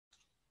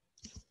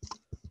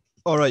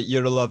All right,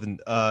 year 11,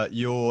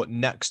 your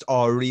next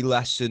RE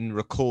lesson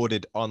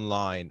recorded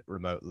online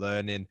remote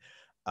learning.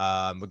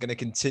 We're going to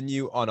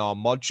continue on our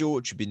module,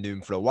 which we've been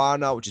doing for a while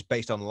now, which is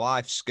based on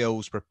life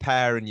skills,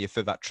 preparing you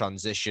for that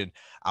transition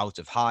out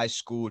of high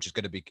school, which is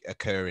going to be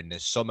occurring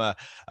this summer.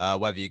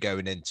 Whether you're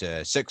going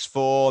into sixth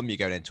form, you're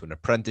going into an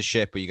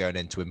apprenticeship, or you're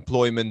going into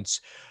employment.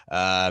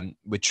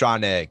 We're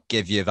trying to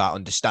give you that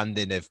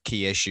understanding of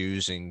key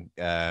issues and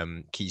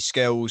key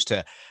skills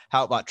to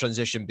help that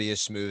transition be as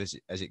smooth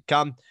as it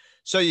can.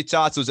 So your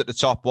title's at the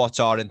top.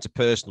 What are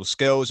interpersonal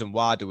skills and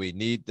why do we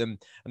need them?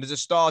 And there's a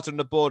starter on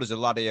the board. There's a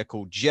lad here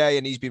called Jay,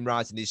 and he's been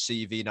writing his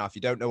CV. Now, if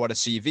you don't know what a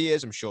CV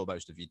is, I'm sure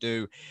most of you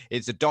do.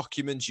 It's a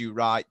document you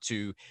write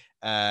to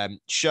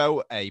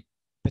show a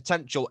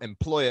potential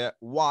employer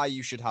why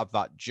you should have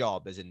that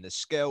job, as in the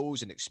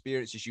skills and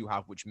experiences you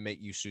have which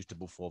make you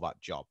suitable for that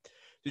job.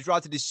 So he's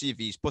writing his CV,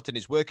 he's put in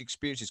his work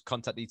experience, his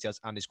contact details,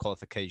 and his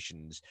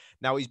qualifications.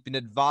 Now, he's been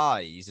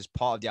advised as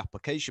part of the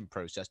application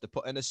process to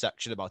put in a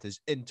section about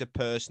his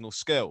interpersonal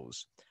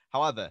skills.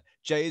 However,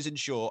 Jay isn't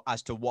sure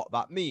as to what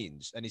that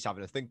means, and he's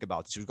having to think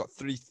about it. So we've got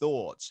three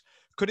thoughts.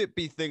 Could it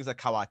be things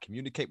like how I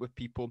communicate with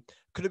people?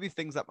 Could it be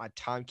things like my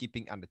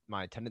timekeeping and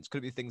my attendance? Could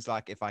it be things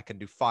like if I can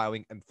do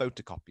filing and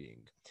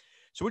photocopying?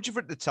 So once you've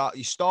written the title,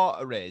 your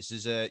starter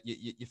is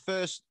your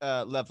first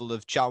level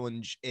of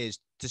challenge is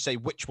to say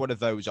which one of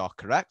those are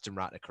correct and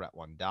write the correct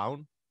one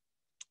down.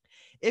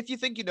 If you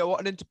think you know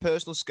what an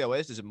interpersonal skill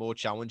is, there's a more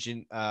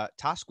challenging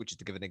task, which is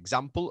to give an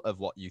example of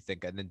what you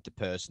think an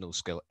interpersonal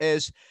skill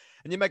is.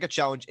 And your mega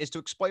challenge is to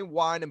explain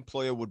why an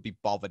employer would be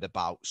bothered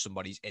about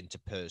somebody's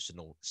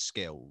interpersonal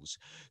skills.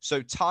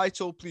 So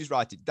title, please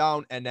write it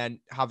down and then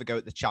have a go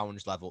at the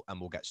challenge level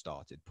and we'll get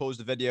started. Pause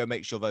the video,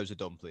 make sure those are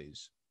done,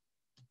 please.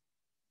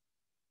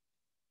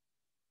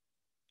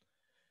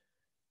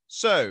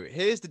 So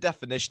here's the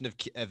definition of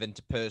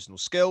interpersonal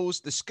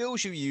skills. The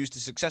skills you use to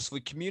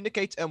successfully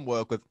communicate and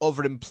work with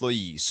other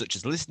employees, such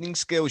as listening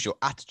skills, your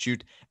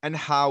attitude, and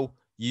how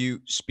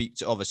you speak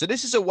to others. So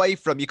this is away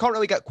from, you can't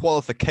really get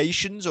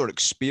qualifications or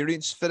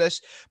experience for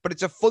this, but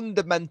it's a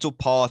fundamental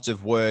part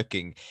of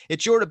working.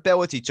 It's your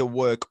ability to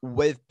work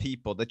with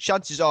people. The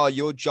chances are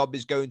your job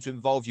is going to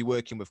involve you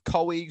working with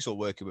colleagues or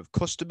working with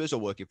customers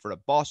or working for a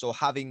boss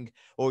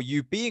or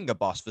you being a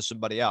boss for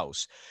somebody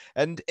else.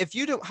 And if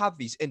you don't have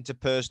these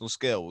interpersonal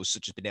skills,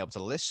 such as being able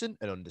to listen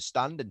and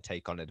understand and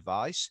take on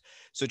advice,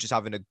 such as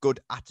having a good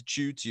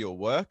attitude to your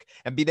work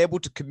and being able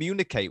to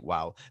communicate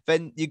well,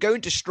 then you're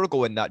going to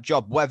struggle in that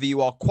job, whether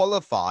you are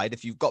qualified,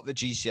 if you've got the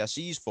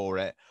GCSEs for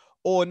it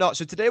or not.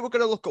 So today we're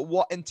going to look at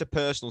what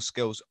interpersonal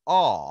skills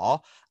are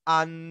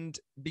and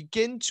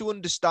begin to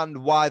understand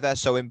why they're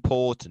so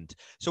important.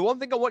 So one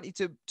thing I want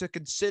you to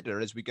consider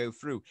as we go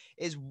through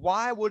is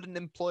why would an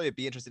employer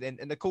be interested in,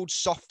 and they're called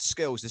soft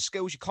skills, the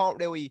skills you can't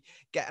really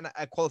get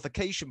a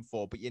qualification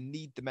for, but you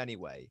need them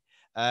anyway.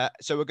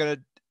 So we're going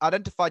to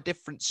identify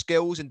different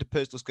skills,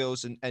 interpersonal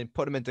skills, and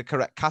put them into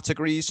correct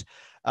categories.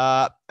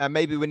 And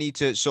maybe we need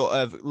to sort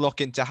of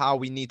look into how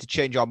we need to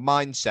change our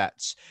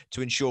mindsets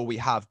to ensure we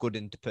have good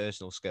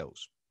interpersonal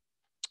skills.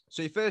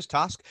 So your first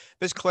task,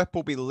 this clip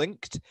will be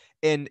linked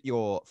in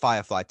your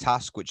Firefly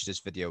task, which this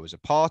video is a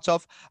part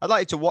of. I'd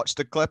like you to watch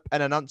the clip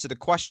and then answer the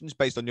questions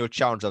based on your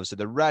challenge. Obviously,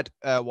 the red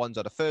ones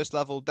are the first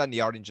level, then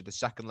the orange are the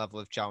second level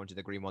of challenge, and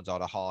the green ones are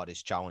the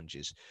hardest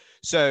challenges.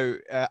 So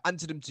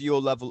answer them to your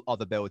level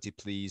of ability,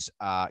 please.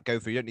 Go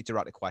through. You don't need to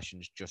write the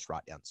questions, just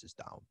write the answers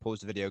down.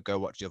 Pause the video, go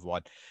watch the other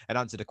one, and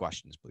answer the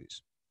questions,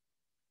 please.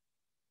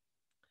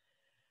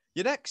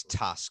 Your next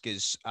task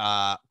is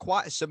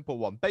quite a simple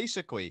one.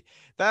 Basically,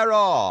 there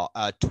are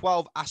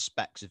 12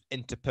 aspects of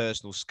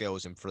interpersonal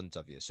skills in front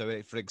of you.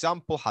 So, for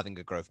example, having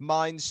a growth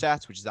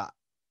mindset, which is that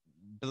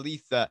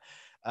belief that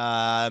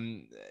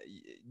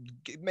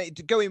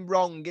going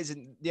wrong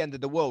isn't the end of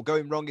the world.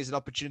 Going wrong is an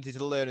opportunity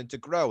to learn and to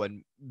grow.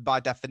 And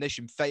by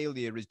definition,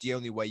 failure is the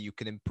only way you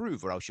can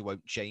improve, or else you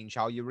won't change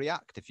how you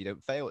react if you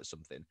don't fail at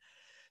something.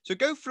 So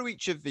go through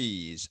each of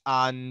these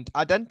and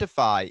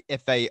identify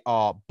if they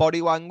are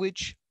body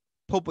language,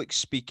 public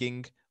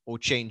speaking, or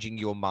changing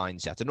your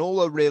mindset. And all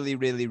are really,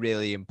 really,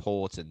 really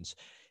important.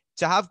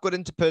 To have good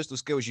interpersonal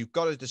skills, you've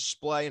got to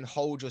display and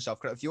hold yourself.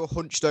 If you're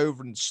hunched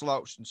over and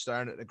slouched and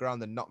staring at the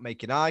ground and not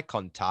making eye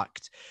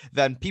contact,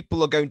 then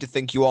people are going to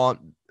think you aren't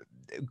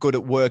good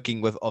at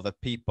working with other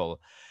people.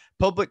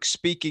 Public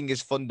speaking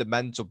is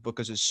fundamental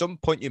because at some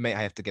point you may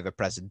have to give a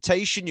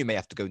presentation, you may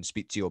have to go and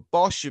speak to your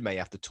boss, you may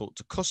have to talk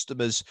to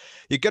customers.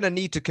 You're going to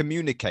need to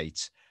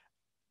communicate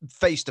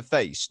face to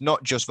face,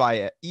 not just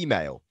via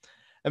email.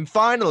 And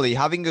finally,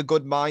 having a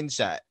good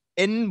mindset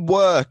in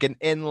work and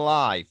in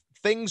life.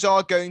 Things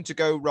are going to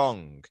go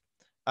wrong.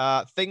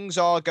 Things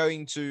are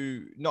going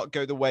to not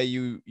go the way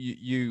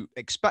you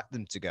expect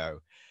them to go.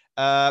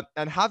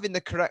 And having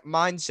the correct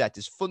mindset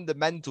is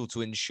fundamental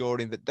to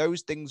ensuring that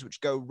those things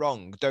which go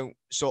wrong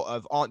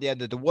aren't the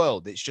end of the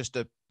world. It's just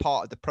a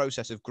part of the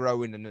process of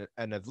growing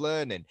and of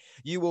learning.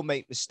 You will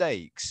make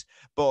mistakes,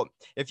 but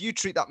if you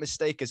treat that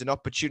mistake as an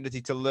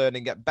opportunity to learn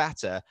and get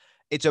better,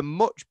 it's a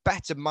much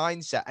better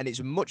mindset, and it's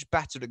a much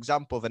better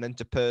example of an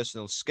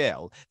interpersonal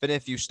skill than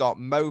if you start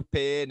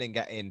moping and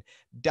getting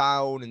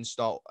down and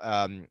start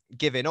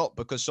giving up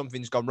because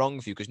something's gone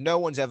wrong for you, because no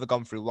one's ever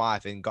gone through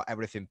life and got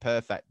everything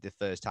perfect the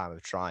first time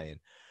of trying.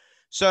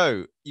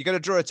 So you're going to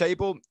draw a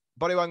table: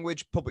 body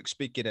language, public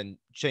speaking, and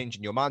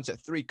changing your mindset,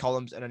 3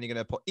 columns. And then you're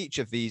going to put each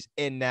of these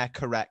in their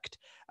correct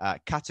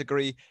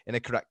category, in a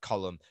correct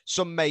column.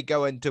 Some may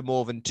go into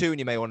more than 2, and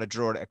you may want to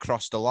draw it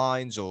across the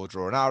lines or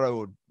draw an arrow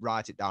or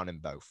write it down in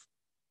both.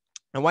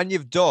 And when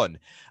you've done,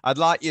 I'd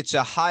like you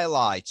to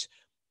highlight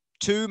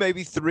 2,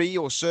 maybe 3,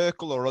 or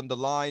circle or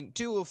underline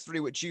 2 or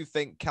 3 which you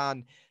think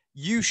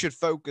you should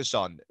focus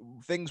on,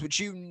 things which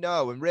you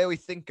know, and really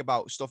think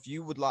about stuff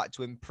you would like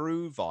to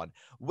improve on.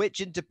 Which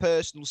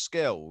interpersonal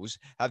skills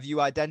have you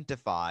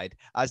identified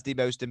as the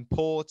most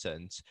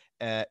important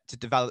to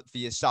develop for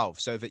yourself,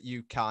 so that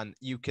you can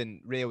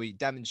really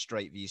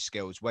demonstrate these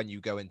skills when you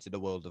go into the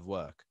world of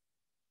work?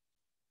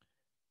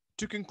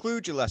 To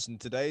conclude your lesson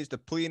today is the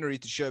plenary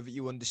to show that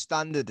you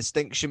understand the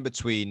distinction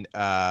between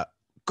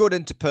good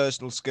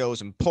interpersonal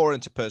skills and poor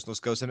interpersonal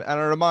skills. And a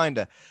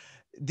reminder,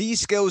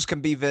 these skills can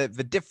be the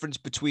difference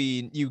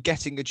between you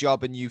getting a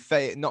job and you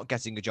not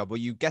getting a job, or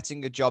you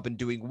getting a job and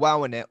doing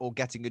well in it, or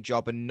getting a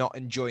job and not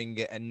enjoying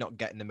it and not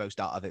getting the most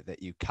out of it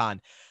that you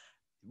can.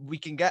 We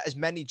can get as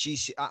many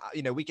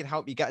we can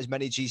help you get as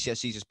many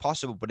GCSEs as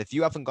possible, but if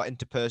you haven't got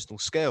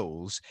interpersonal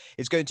skills,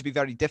 it's going to be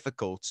very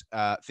difficult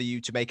for you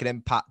to make an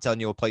impact on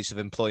your place of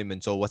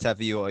employment, or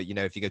whatever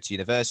if you go to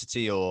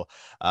university, or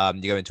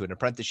you go into an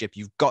apprenticeship.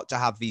 You've got to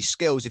have these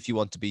skills if you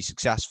want to be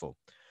successful.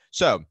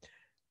 So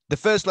the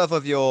first level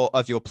of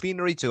your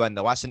plenary to end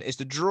the lesson is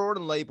to draw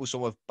and label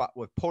someone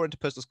with poor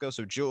interpersonal skills.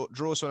 So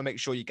draw someone, make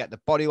sure you get the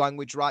body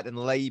language right, and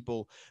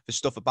label the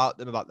stuff about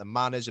them, about the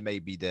manners, and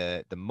maybe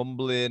the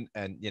mumbling.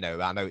 And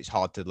I know it's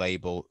hard to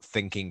label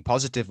thinking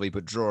positively,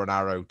 but draw an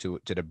arrow to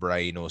the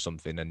brain or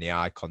something, and the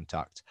eye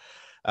contact.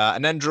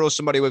 And then draw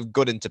somebody with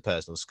good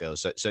interpersonal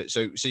skills.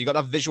 So you got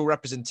a visual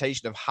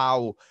representation of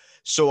how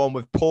someone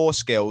with poor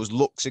skills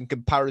looks in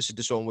comparison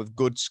to someone with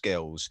good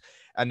skills.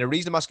 And the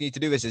reason I'm asking you to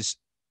do this is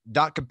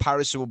that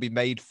comparison will be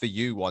made for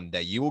you one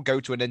day. You will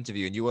go to an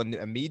interview and you will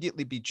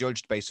immediately be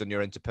judged based on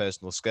your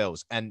interpersonal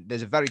skills. And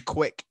there's a very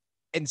quick,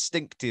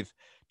 instinctive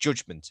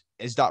judgment.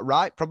 Is that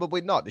right?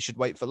 Probably not. They should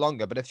wait for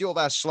longer. But if you're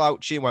there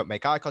slouching, won't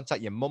make eye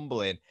contact, you're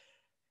mumbling,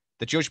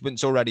 the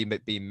judgment's already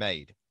been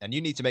made. And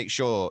you need to make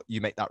sure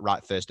you make that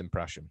right first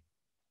impression.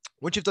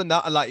 Once you've done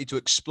that, I'd like you to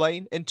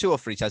explain in 2 or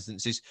 3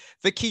 sentences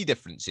the key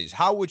differences.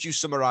 How would you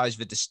summarize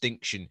the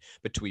distinction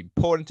between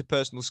poor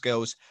interpersonal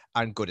skills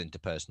and good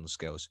interpersonal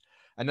skills?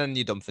 And then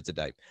you're done for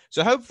today.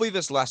 So hopefully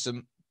this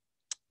lesson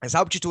has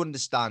helped you to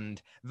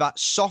understand that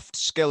soft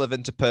skill of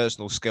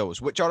interpersonal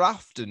skills, which are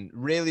often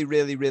really,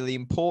 really, really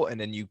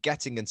important in you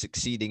getting and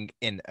succeeding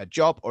in a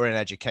job or in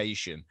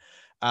education.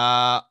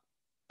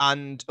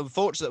 And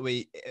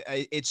unfortunately,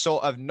 it's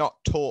sort of not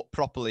taught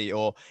properly,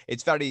 or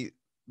it's very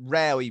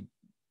rarely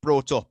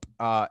brought up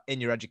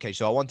in your education.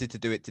 So I wanted to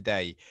do it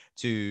today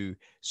to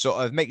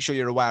sort of make sure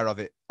you're aware of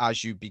it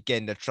as you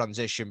begin the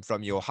transition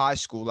from your high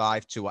school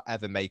life to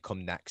whatever may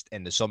come next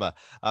in the summer.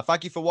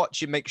 Thank you for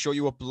watching. Make sure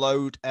you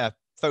upload a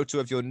photo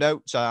of your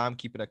notes. I'm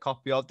keeping a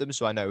copy of them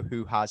so I know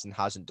who has and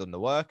hasn't done the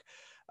work.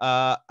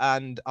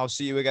 And I'll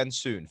see you again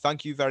soon.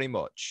 Thank you very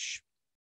much.